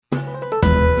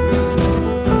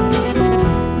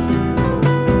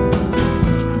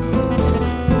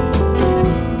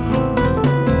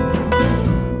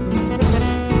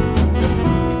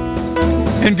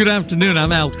Good afternoon.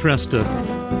 I'm Al Cresta.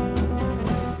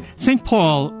 St.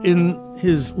 Paul, in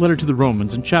his letter to the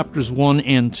Romans, in chapters 1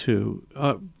 and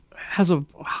 2, has a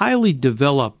highly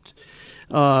developed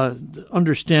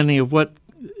understanding of what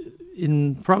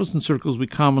in Protestant circles we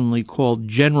commonly call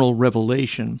general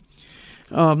revelation.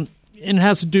 And it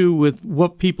has to do with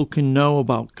what people can know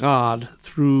about God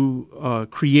through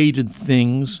created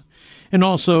things, and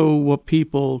also what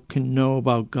people can know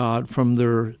about God from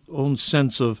their own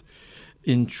sense of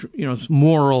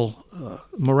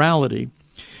morality.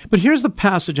 But here's the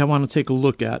passage I want to take a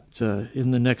look at in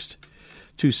the next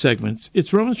two segments.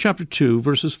 It's Romans chapter 2,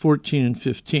 verses 14 and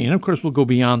 15. And of course, we'll go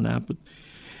beyond that, but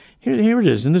here it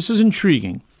is, and this is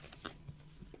intriguing.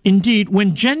 Indeed,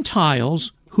 when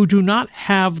Gentiles who do not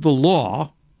have the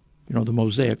law, the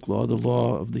Mosaic law, the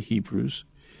law of the Hebrews,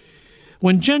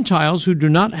 when Gentiles who do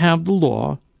not have the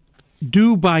law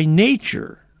do by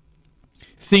nature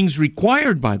things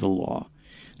required by the law,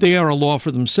 they are a law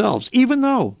for themselves, even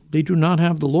though they do not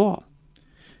have the law,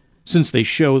 since they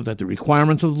show that the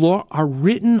requirements of the law are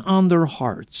written on their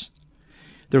hearts,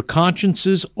 their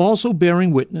consciences also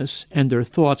bearing witness, and their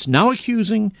thoughts now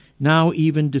accusing, now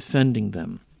even defending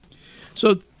them.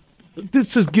 So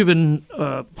this has given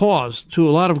pause to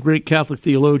a lot of great Catholic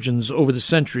theologians over the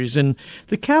centuries, and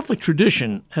the Catholic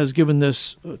tradition has given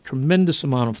this a tremendous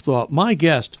amount of thought. My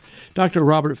guest, Dr.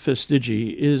 Robert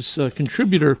Fastiggi, is a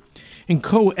contributor and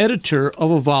co-editor of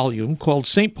a volume called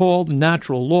St. Paul, the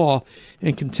Natural Law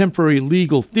and Contemporary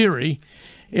Legal Theory.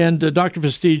 And Dr.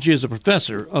 Fastiggi is a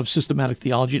professor of systematic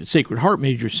theology at Sacred Heart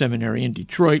Major Seminary in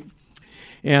Detroit.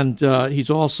 And he's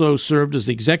also served as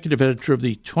the executive editor of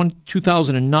the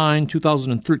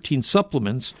 2009-2013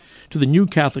 supplements to the New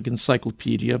Catholic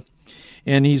Encyclopedia.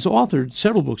 And he's authored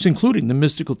several books, including The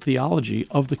Mystical Theology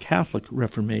of the Catholic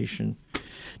Reformation.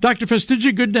 Dr.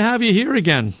 Fastiggi, good to have you here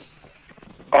again.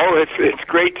 Oh, it's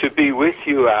great to be with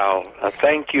you, Al.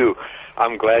 Thank you.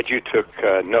 I'm glad you took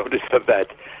notice of that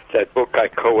book I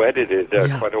co-edited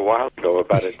quite a while ago,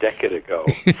 about a decade ago.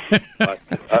 But,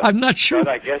 I'm not sure.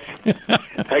 But I guess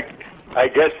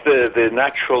the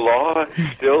natural law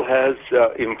still has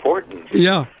importance.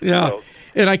 Yeah. So,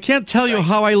 and I can't tell you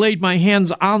how I laid my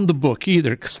hands on the book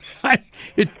either, because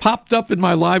it popped up in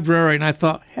my library, and I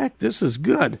thought, heck, this is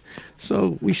good.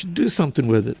 So we should do something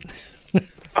with it.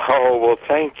 Oh, well,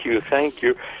 thank you.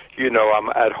 I'm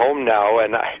at home now,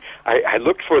 and I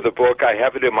looked for the book. I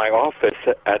have it in my office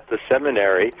at the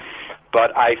seminary,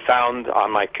 but I found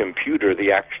on my computer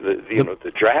the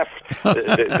draft,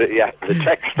 the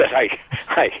text that I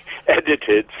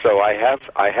edited. So I have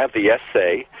the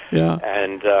essay,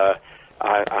 and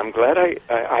I'm glad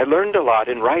I learned a lot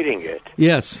in writing it.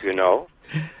 Yes.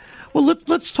 Well,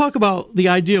 let's talk about the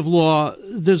idea of law.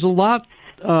 There's a lot.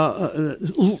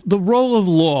 The role of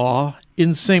law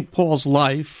in St. Paul's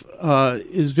life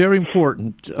is very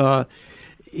important.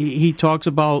 He talks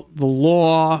about the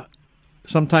law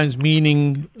sometimes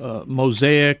meaning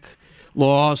Mosaic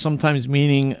law, sometimes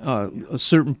meaning a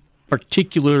certain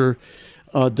particular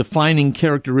defining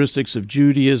characteristics of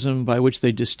Judaism by which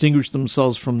they distinguish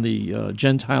themselves from the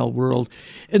Gentile world.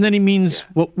 And then he means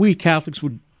what we Catholics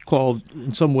would call,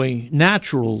 in some way,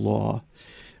 natural law.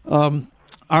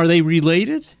 Are they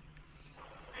related?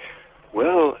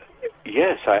 Well,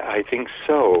 yes, I think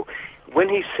so. When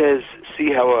he says,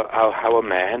 see how a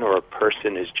man or a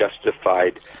person is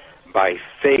justified by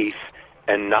faith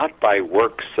and not by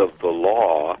works of the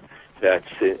law,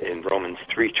 that's in Romans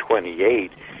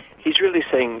 3:28, he's really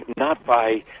saying not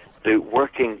by the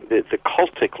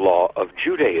cultic law of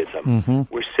Judaism. Mm-hmm.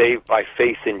 We're saved by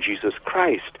faith in Jesus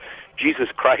Christ. Jesus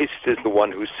Christ is the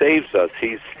one who saves us.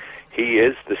 He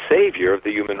is the Savior of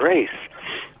the human race.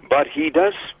 But he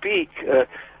does speak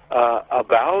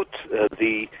about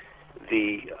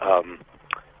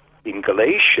in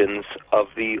Galatians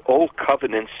of the Old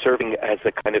Covenant serving as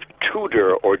a kind of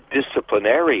tutor or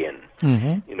disciplinarian,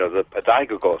 the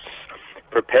pedagogos,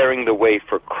 preparing the way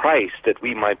for Christ that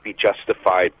we might be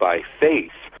justified by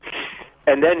faith.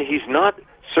 And then he's not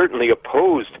certainly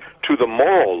opposed to the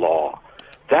moral law.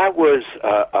 That was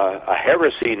a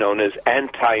heresy known as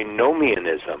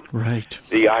antinomianism. Right.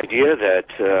 The idea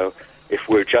that if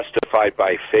we're justified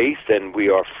by faith, then we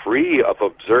are free of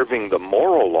observing the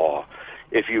moral law.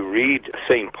 If you read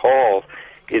St. Paul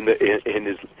in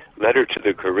his letter to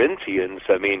the Corinthians,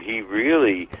 he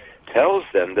really tells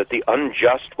them that the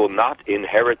unjust will not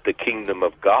inherit the kingdom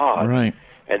of God. Right.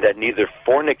 And that neither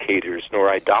fornicators, nor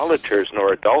idolaters,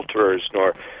 nor adulterers,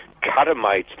 nor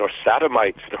catamites, nor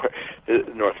sodomites,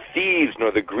 nor thieves,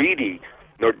 nor the greedy,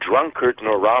 nor drunkards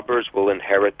nor robbers will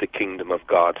inherit the kingdom of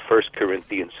God. 1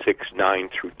 Corinthians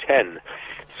 6:9-10.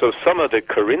 So some of the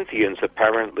Corinthians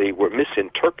apparently were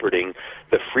misinterpreting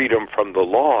the freedom from the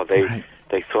law.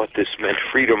 They thought this meant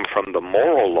freedom from the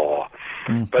moral law.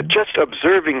 Mm-hmm. But just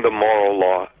observing the moral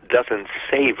law doesn't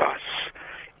save us.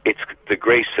 It's the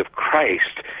grace of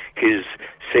Christ, his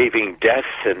saving death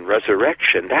and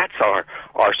resurrection. That's our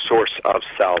source of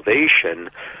salvation.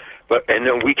 And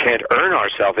then we can't earn our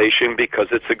salvation because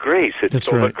it's a grace. It's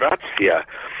sola gratia.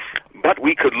 But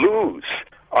we could lose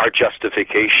our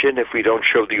justification if we don't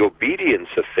show the obedience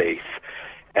of faith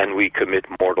and we commit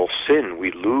mortal sin.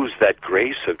 We lose that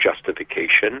grace of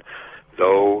justification,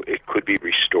 though it could be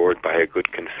restored by a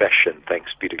good confession.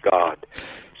 Thanks be to God.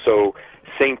 So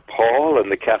St. Paul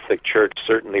and the Catholic Church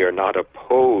certainly are not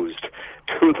opposed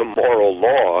to the moral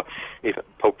law. Even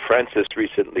Pope Francis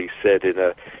recently said in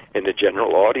a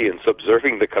general audience,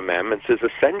 observing the commandments is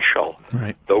essential,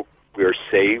 though we are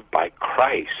saved by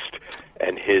Christ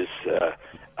and his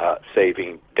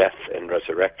saving death and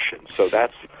resurrection. So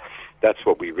that's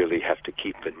what we really have to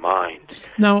keep in mind.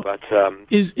 Now, but,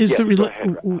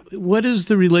 what is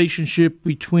the relationship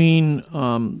between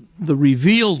the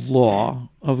revealed law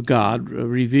of God,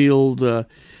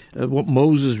 what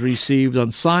Moses received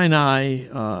on Sinai,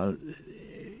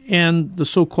 and the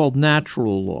so-called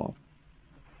natural law?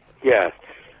 Yes.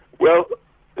 Well,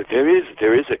 there is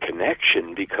a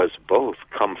connection because both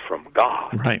come from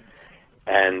God. Right.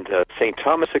 And St.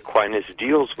 Thomas Aquinas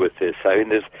deals with this. I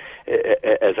mean,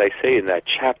 as I say in that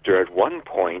chapter, at one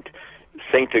point,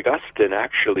 St. Augustine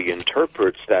actually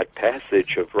interprets that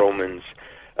passage of Romans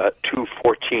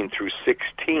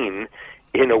 2:14-16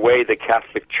 in a way the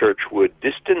Catholic Church would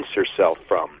distance herself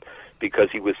from,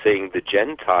 because he was saying the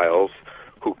Gentiles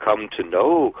who come to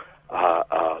know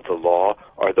the law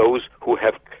are those who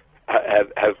have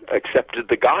accepted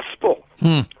the gospel.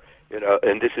 You know,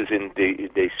 and this is in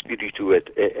De Spiritu et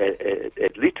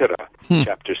Litera,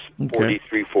 chapters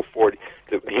 43-40.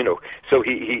 You know, so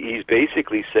he's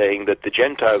basically saying that the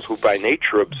Gentiles who by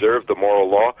nature observe the moral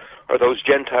law are those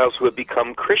Gentiles who have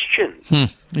become Christians.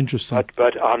 Interesting.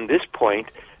 But on this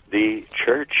point, the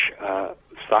Church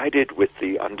sided with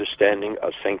the understanding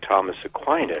of St. Thomas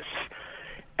Aquinas,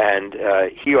 and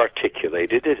he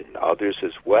articulated it, and others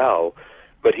as well.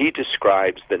 But he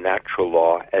describes the natural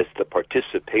law as the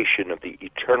participation of the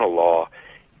eternal law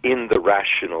in the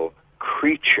rational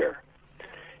creature,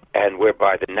 and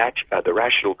whereby the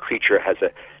rational creature has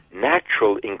a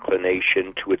natural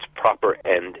inclination to its proper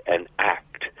end and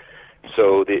act.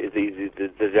 So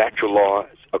the natural law,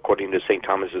 according to St.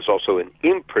 Thomas, is also an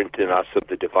imprint in us of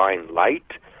the divine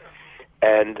light.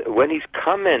 And when he's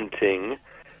commenting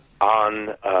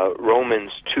on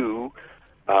Romans 2,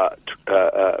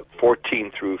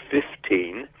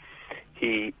 14-15,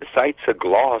 he cites a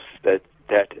gloss that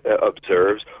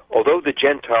observes, although the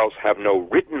Gentiles have no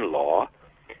written law,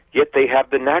 yet they have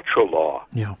the natural law,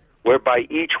 whereby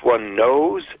each one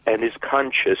knows and is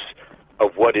conscious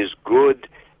of what is good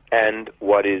and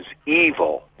what is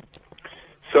evil.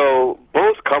 So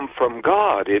both come from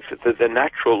God. If the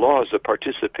natural law is a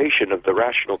participation of the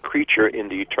rational creature in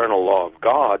the eternal law of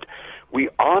God, we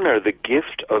honor the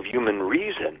gift of human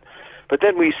reason. But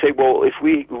then we say, well, if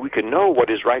we can know what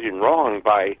is right and wrong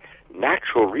by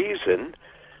natural reason,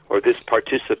 or this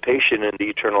participation in the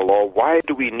eternal law, why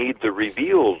do we need the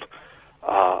revealed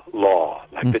law,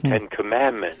 like the Ten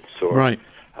Commandments or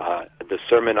the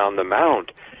Sermon on the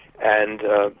Mount? And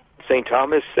St.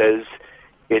 Thomas says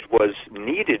it was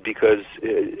needed because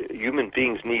human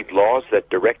beings need laws that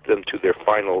direct them to their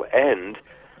final end,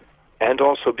 and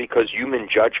also because human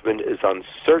judgment is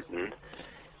uncertain,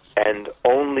 and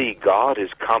only God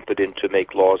is competent to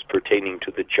make laws pertaining to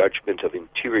the judgment of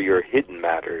interior hidden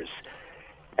matters.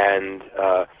 And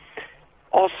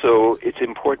also, it's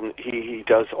important, he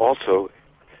does also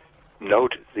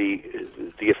note the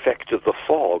effect of the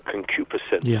fall,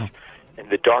 concupiscence, and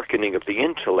the darkening of the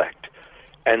intellect.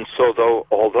 And so,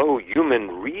 although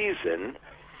human reason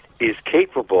is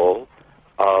capable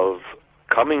of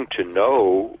coming to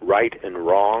know right and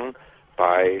wrong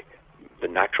by the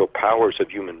natural powers of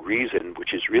human reason,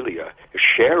 which is really a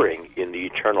sharing in the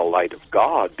eternal light of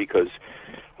God, because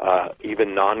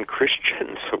even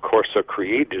non-Christians, of course, are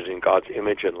created in God's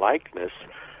image and likeness.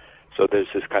 So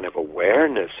there's this kind of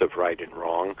awareness of right and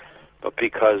wrong, but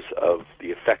because of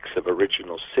the effects of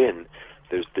original sin,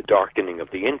 there's the darkening of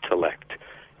the intellect,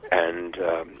 and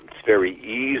it's very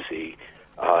easy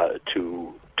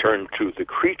to turn to the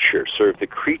creature, serve the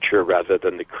creature rather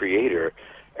than the Creator,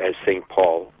 as St.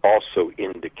 Paul also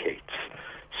indicates.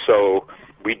 So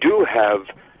we do have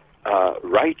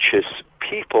righteous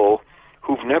people who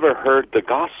who've never heard the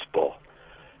gospel.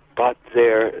 But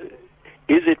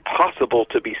is it possible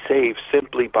to be saved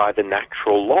simply by the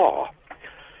natural law?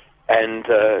 And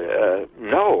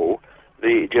no,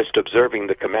 just observing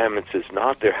the commandments is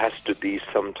not. There has to be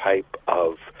some type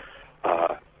of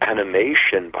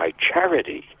animation by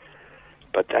charity.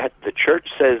 But that the church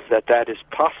says that is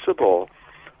possible,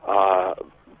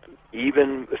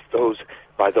 even if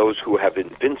by those who have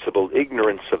invincible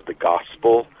ignorance of the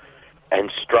gospel and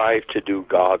strive to do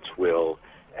God's will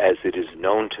as it is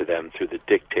known to them through the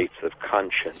dictates of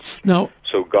conscience. No.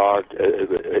 So God,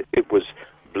 it was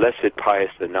Blessed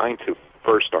Pius IX who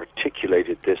first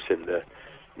articulated this in the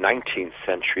 19th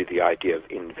century, the idea of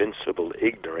invincible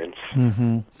ignorance,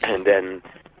 and then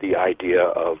the idea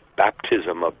of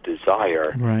baptism of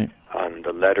desire. Right. On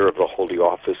the letter of the Holy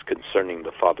Office concerning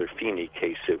the Father Feeney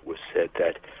case, it was said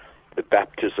that the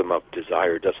baptism of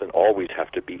desire doesn't always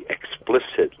have to be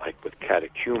explicit, like with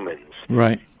catechumens.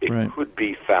 Right. It could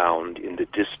be found in the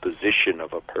disposition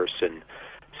of a person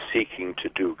seeking to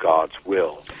do God's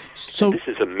will. So and this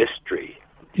is a mystery.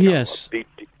 Yes.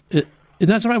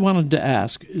 That's what I wanted to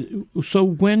ask. So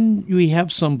when we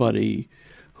have somebody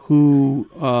who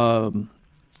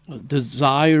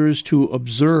desires to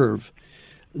observe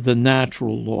the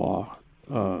natural law,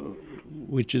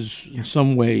 which is in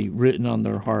some way written on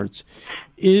their hearts,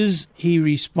 is he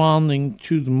responding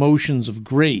to the motions of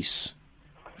grace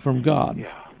from God?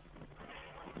 Yeah.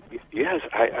 Yes,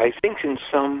 I think in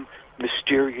some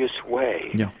mysterious way.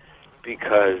 Yeah.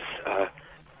 Because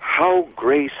how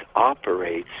grace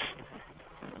operates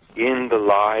in the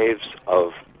lives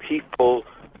of people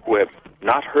who have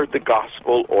not heard the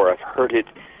gospel or have heard it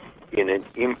in an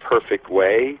imperfect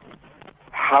way,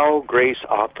 how grace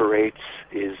operates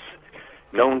is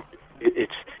known.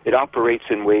 It operates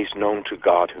in ways known to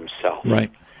God Himself.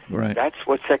 Right. That's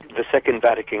what the Second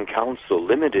Vatican Council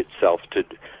limited itself to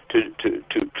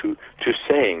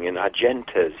saying in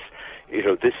Agentes.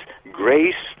 This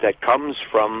grace that comes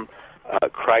from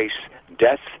Christ's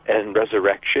death and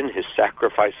resurrection, His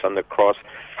sacrifice on the cross,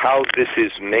 how this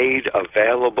is made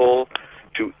available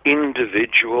to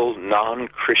individual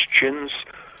non-Christians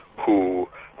who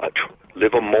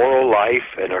live a moral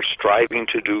life and are striving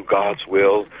to do God's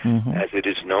will as it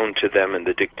is known to them in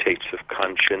the dictates of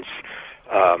conscience.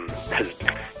 As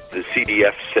the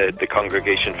CDF said, the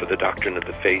Congregation for the Doctrine of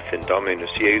the Faith in Dominus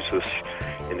Jesus,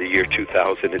 in the year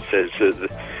 2000, it says the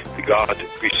God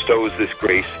bestows this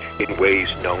grace in ways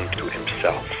known to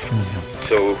Himself.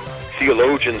 So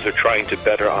theologians are trying to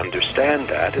better understand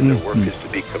that, and their work is to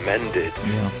be commended.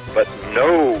 Yeah. But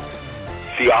no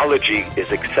theology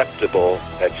is acceptable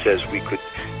that says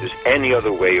there's any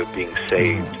other way of being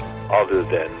saved other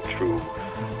than through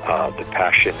the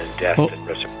passion and death and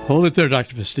resurrection. Hold it there,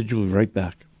 Dr. Fastiggi. We'll be right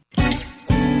back.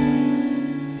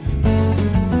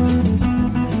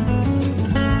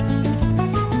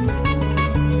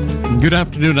 Good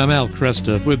afternoon. I'm Al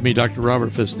Cresta. With me, Dr.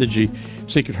 Robert Fastiggi,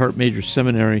 Sacred Heart Major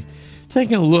Seminary,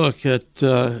 taking a look at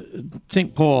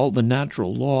St. Paul, the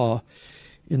natural law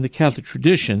in the Catholic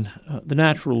tradition. The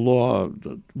natural law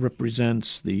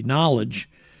represents the knowledge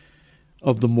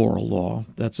of the moral law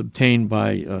that's obtained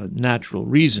by natural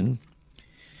reason,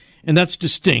 and that's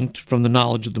distinct from the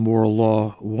knowledge of the moral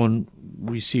law one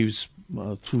receives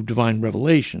through divine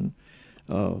revelation,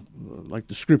 like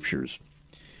the Scriptures.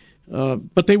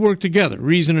 But they work together.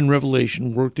 Reason and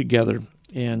revelation work together,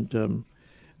 and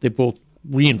they both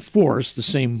reinforce the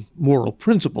same moral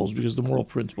principles, because the moral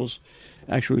principles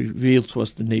actually reveal to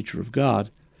us the nature of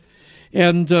God.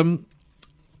 And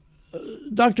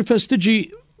Dr.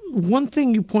 Fastiggi, one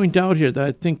thing you point out here that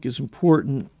I think is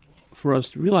important for us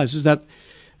to realize is that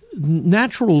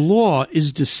natural law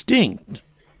is distinct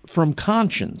from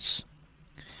conscience.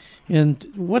 And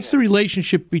what's the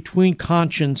relationship between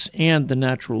conscience and the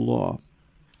natural law?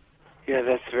 Yeah,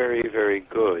 that's very, very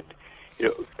good.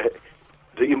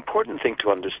 The important thing to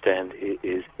understand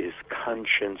is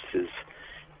conscience is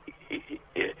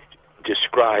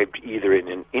described either in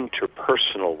an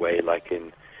interpersonal way, like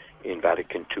in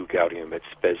Vatican II Gaudium et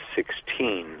Spes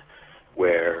 16,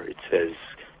 where it says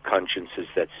conscience is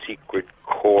that secret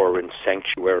core and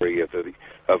sanctuary of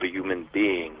a human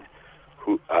being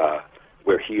who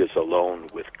where he is alone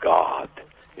with God.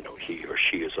 He or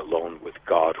she is alone with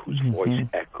God, whose voice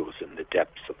echoes in the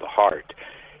depths of the heart,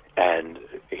 and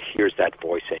hears that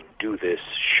voice saying, do this,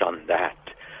 shun that.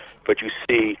 But you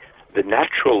see, the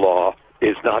natural law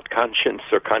is not conscience,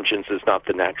 or conscience is not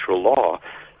the natural law,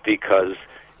 because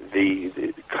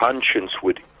the conscience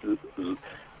would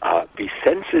be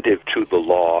sensitive to the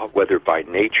law, whether by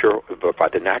nature, by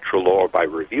the natural law, or by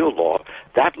revealed law.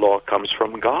 That law comes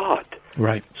from God.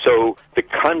 Right. So the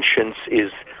conscience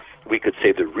is, we could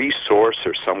say, the resource,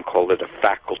 or some call it a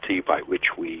faculty, by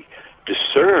which we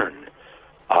discern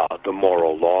the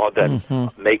moral law, then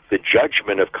make the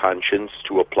judgment of conscience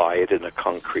to apply it in a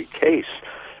concrete case.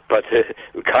 But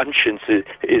conscience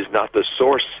is not the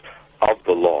source of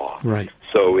the law. Right.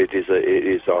 So it is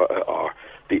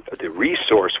the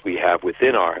resource we have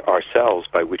within ourselves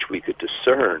by which we could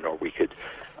discern, or we could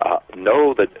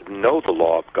know the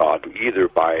law of God, either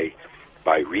by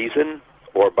reason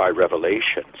or by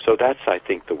revelation. So that's, I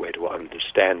think, the way to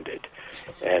understand it.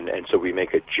 And so we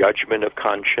make a judgment of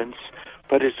conscience,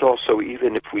 but it's also,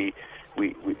 even if we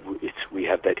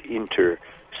have that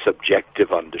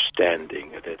intersubjective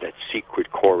understanding, that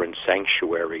secret core and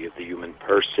sanctuary of the human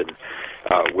person,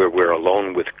 where we're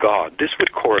alone with God. This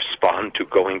would correspond to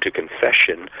going to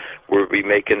confession, where we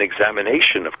make an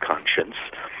examination of conscience,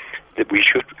 that we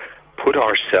should put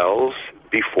ourselves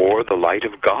before the light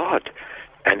of God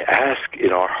and ask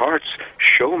in our hearts,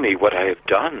 show me what I have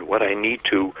done, what I need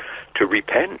to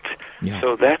repent. Yeah.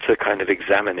 So that's a kind of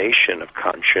examination of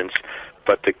conscience,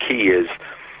 but the key is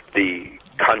the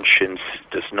conscience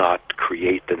does not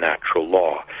create the natural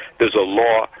law. There's a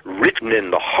law written in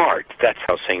the heart. That's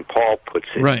how St. Paul puts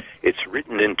it. Right. It's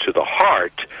written into the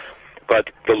heart,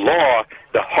 but the law,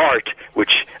 the heart,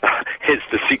 which is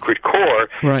the secret core,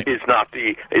 right, is not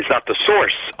the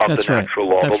source of that's the natural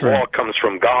law. That's the law comes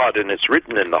from God, and it's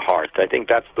written in the heart. I think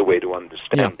that's the way to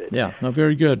understand it. Yeah, no,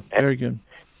 very good, very good.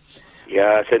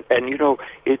 Yes, and you know,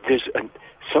 there's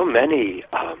so many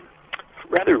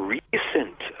rather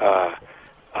recent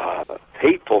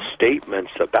hateful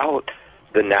statements about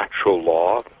the natural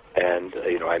law, and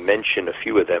you know, I mentioned a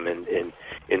few of them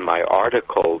in my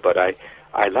article, but I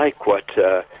like what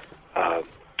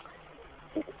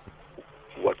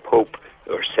Pope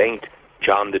or Saint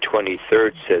John the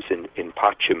 23rd says in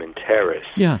Pacem in Terris,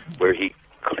 where he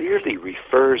clearly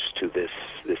refers to this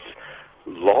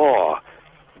law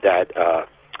that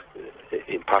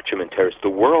in Pacem in Terris, the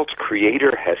world's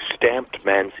creator has stamped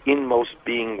man's inmost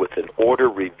being with an order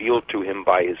revealed to him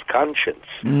by his conscience,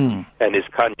 and his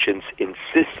conscience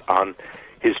insists on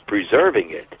his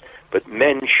preserving it. But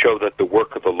men show that the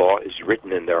work of the law is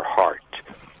written in their heart,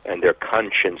 and their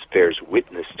conscience bears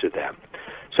witness to them.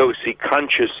 So, see,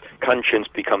 conscience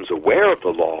becomes aware of the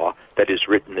law that is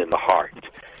written in the heart,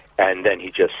 and then he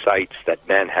just cites that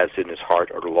man has in his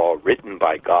heart a law written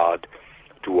by God.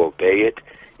 To obey it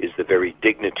is the very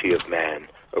dignity of man.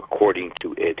 According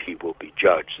to it, he will be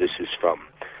judged. This is from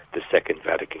the Second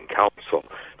Vatican Council.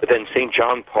 But then St.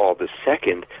 John Paul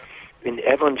II, in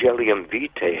Evangelium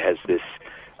Vitae, has this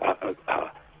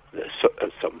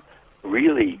some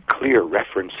really clear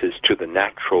references to the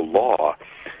natural law.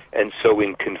 And so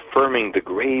in confirming the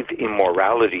grave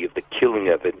immorality of the killing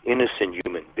of an innocent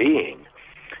human being,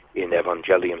 in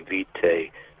Evangelium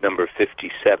Vitae, number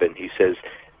 57, he says,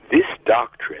 this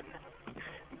doctrine,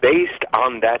 based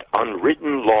on that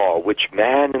unwritten law which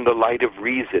man in the light of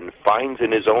reason finds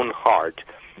in his own heart,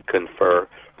 confer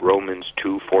Romans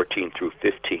 2:14 through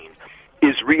 15,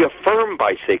 is reaffirmed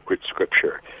by sacred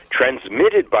scripture,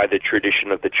 transmitted by the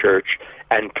tradition of the church,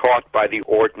 and taught by the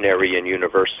ordinary and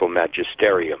universal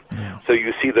magisterium. Yeah. So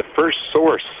you see, the first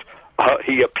source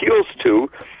he appeals to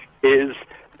is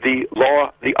the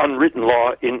law, the unwritten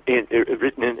law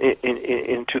written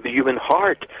into the human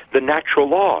heart, the natural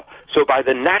law. So by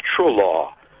the natural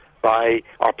law, by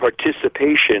our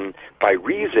participation by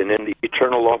reason in the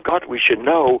eternal law of God, we should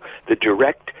know the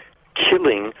direct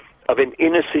killing of an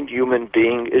innocent human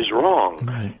being is wrong.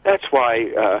 Right. That's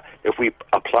why if we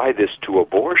apply this to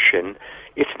abortion,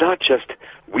 it's not just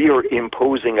we are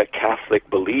imposing a Catholic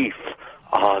belief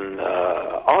on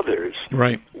others.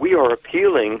 Right. We are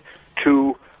appealing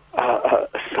to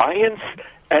science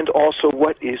and also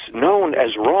what is known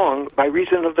as wrong by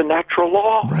reason of the natural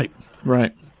law. Right,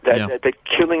 right. That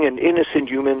killing an innocent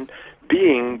human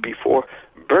being before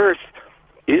birth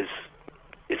is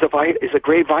a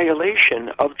grave violation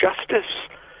of justice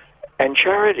and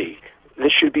charity.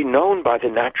 This should be known by the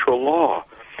natural law.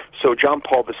 So John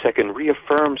Paul II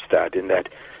reaffirms that in that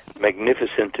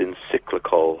magnificent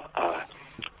encyclical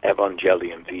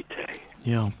Evangelium Vitae.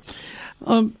 Yeah.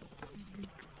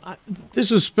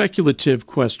 This is a speculative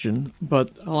question,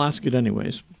 but I'll ask it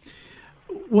anyways.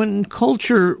 When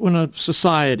a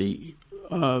society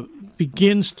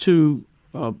begins to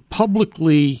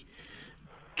publicly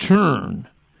turn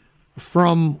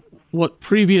from what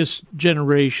previous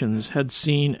generations had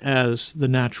seen as the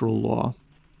natural law,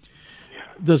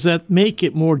 does that make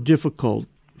it more difficult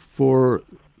for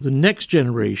the next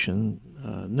generation,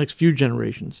 next few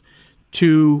generations,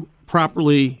 to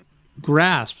properly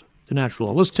grasp the natural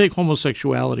law? Let's take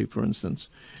homosexuality, for instance.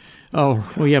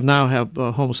 we now have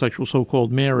homosexual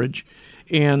so-called marriage.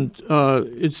 And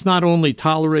it's not only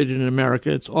tolerated in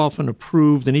America, it's often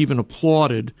approved and even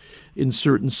applauded in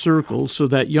certain circles, so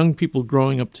that young people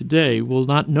growing up today will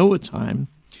not know a time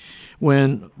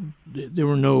when there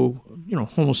were no,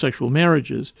 homosexual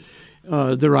marriages.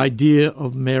 Their idea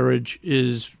of marriage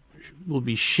will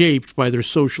be shaped by their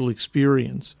social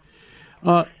experience.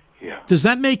 Does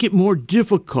that make it more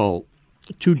difficult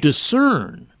to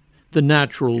discern the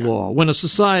natural law when a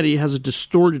society has a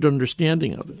distorted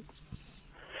understanding of it?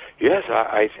 Yes,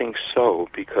 I think so,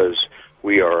 because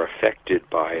we are affected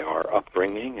by our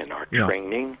upbringing and our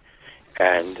training,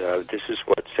 and this is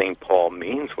what St. Paul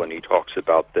means when he talks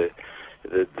about the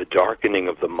darkening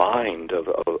of the mind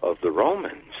of the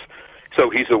Romans. So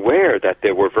he's aware that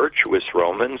there were virtuous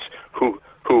Romans who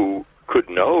could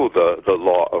know the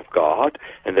law of God,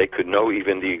 and they could know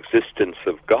even the existence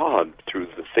of God through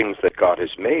the things that God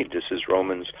has made. This is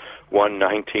Romans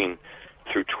 1:19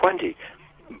 through 20.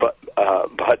 But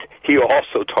he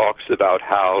also talks about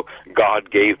how God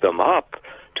gave them up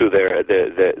to their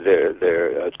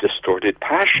distorted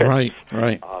passions.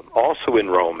 Right. Also in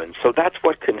Romans. So that's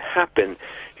what can happen,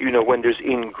 when there's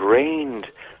ingrained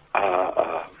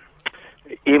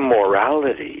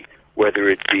immorality, whether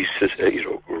it be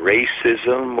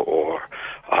racism or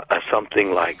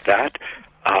something like that,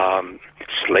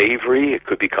 slavery. It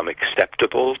could become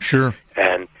acceptable. Sure.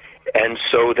 And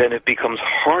so then it becomes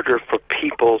harder for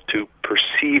people to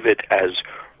perceive it as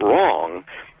wrong,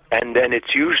 and then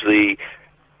it's usually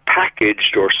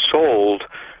packaged or sold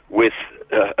with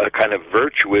a kind of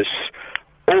virtuous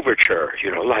overture,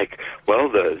 like, well,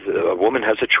 the woman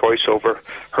has a choice over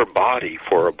her body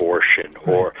for abortion,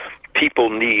 or people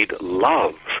need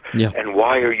love, and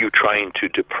why are you trying to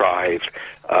deprive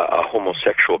a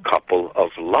homosexual couple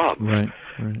of love? Right.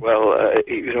 Well,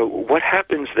 what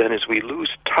happens then is we lose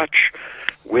touch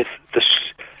with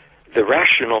the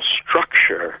rational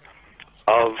structure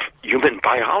of human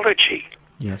biology.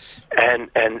 Yes. And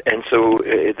so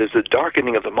there's a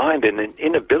darkening of the mind and an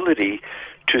inability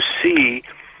to see,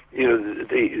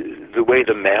 the way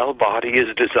the male body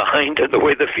is designed and the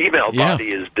way the female body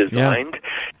is designed,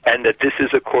 and that this is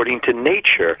according to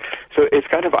nature. So it's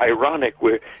kind of ironic.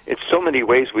 In so many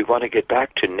ways we want to get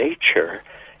back to nature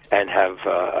and have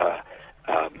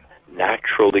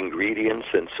natural ingredients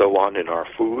and so on in our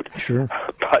food. Sure.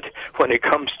 But when it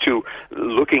comes to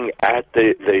looking at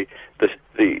the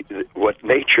what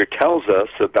nature tells us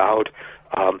about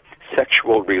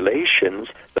sexual relations,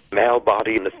 the male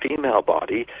body and the female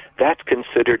body, that's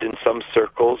considered in some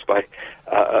circles by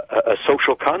a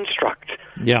social construct.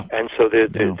 Yeah. And so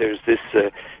there's this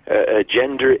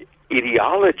gender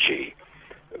ideology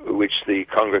which the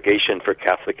Congregation for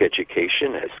Catholic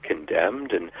Education has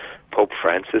condemned, and Pope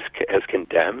Francis has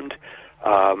condemned,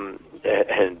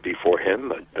 and before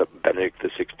him, Benedict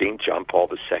XVI, John Paul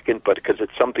II, but because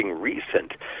it's something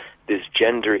recent, this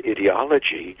gender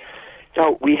ideology.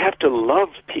 Now, we have to love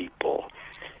people.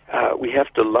 We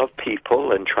have to love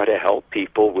people and try to help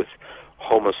people with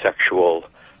homosexual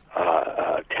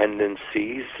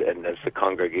tendencies, and as the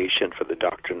Congregation for the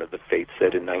Doctrine of the Faith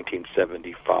said in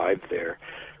 1975, their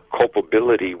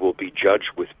culpability will be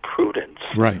judged with prudence.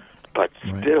 Right. But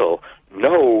still,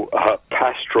 no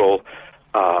pastoral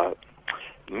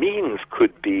means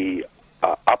could be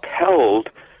upheld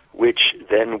which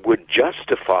then would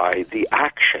justify the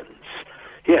actions.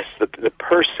 Yes, the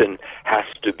person has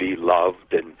to be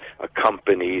loved and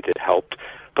accompanied and helped,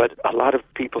 but a lot of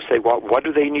people say, well, why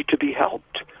do they need to be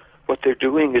helped? What they're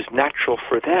doing is natural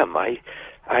for them. I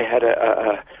had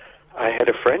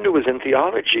a friend who was in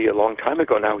theology a long time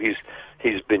ago. Now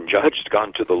he's been judged,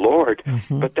 gone to the Lord,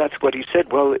 but that's what he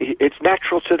said. Well, it's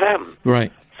natural to them.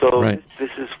 Right. So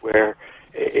this is where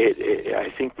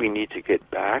I think we need to get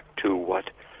back to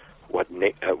what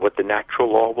the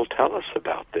natural law will tell us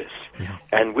about this,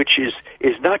 and which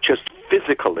is not just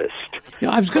physicalist. Yeah,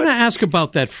 I was going to ask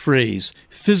about that phrase,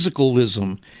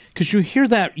 physicalism, because you hear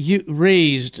that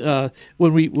raised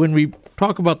when we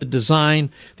talk about the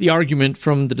design, the argument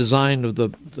from the design of the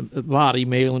body,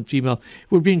 male and female.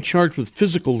 We're being charged with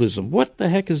physicalism. What the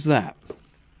heck is that?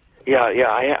 Yeah,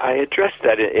 I addressed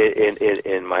that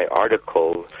in my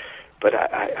article, but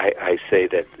I say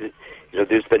that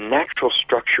there's the natural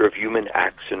structure of human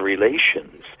acts and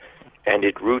relations, and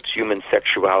it roots human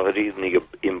sexuality in the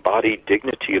embodied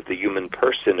dignity of the human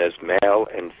person as male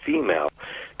and female.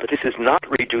 But this is not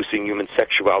reducing human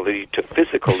sexuality to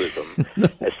physicalism,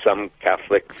 as some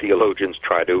Catholic theologians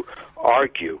try to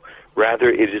argue. Rather,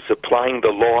 it is applying the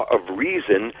law of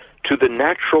reason to the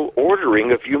natural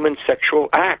ordering of human sexual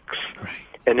acts. Right.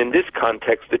 And in this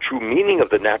context, the true meaning of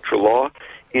the natural law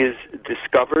is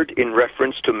discovered in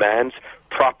reference to man's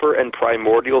proper and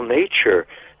primordial nature,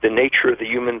 the nature of the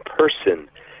human person,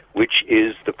 which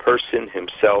is the person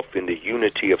himself in the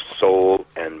unity of soul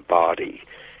and body,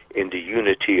 in the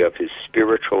unity of his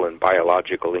spiritual and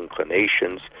biological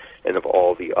inclinations, and of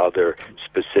all the other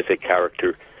specific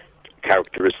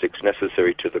characteristics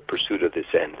necessary to the pursuit of this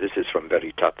end. This is from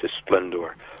Veritatis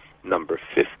Splendor, number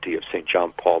 50 of St.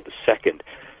 John Paul II.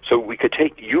 So we could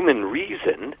take human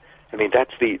reason. I mean,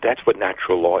 that's what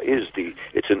natural law is.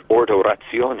 It's an ordo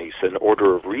rationis, an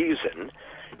order of reason.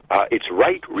 It's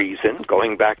right reason,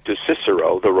 going back to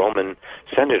Cicero, the Roman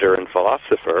senator and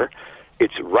philosopher.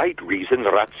 It's right reason,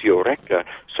 ratio recta.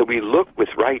 So we look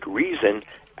with right reason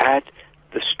at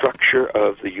the structure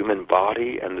of the human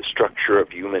body and the structure of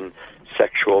human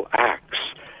sexual acts,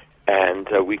 and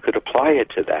we could apply it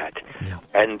to that. Yeah.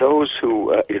 And those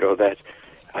who,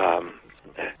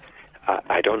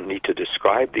 I don't need to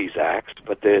describe these acts,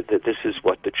 but this is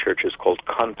what the Church has called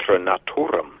contra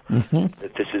naturam,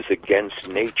 that this is against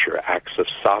nature, acts of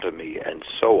sodomy and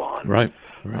so on. Right.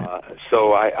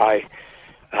 So I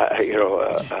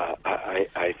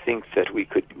think that we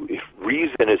could, if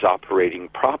reason is operating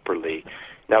properly.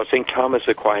 Now, St. Thomas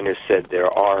Aquinas said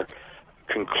there are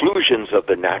conclusions of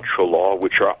the natural law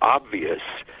which are obvious,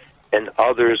 and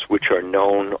others which are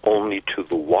known only to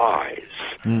the wise.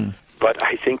 But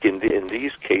I think in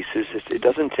these cases, it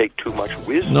doesn't take too much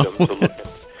wisdom to look at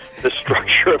the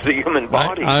structure of the human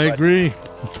body. I agree.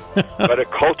 But a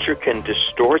culture can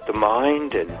distort the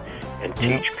mind and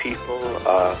teach people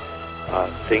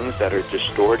things that are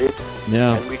distorted.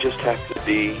 Yeah. And we just have to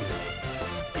be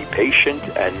patient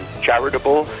and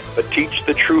charitable, but teach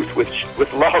the truth with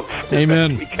love.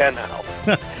 Amen. As we can now.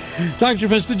 Dr.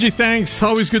 Fastiggi, thanks.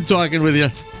 Always good talking with you.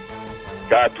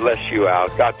 God bless you, Al.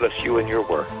 God bless you and your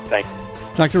work. Thank you.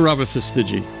 Dr. Robert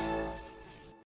Fastiggi.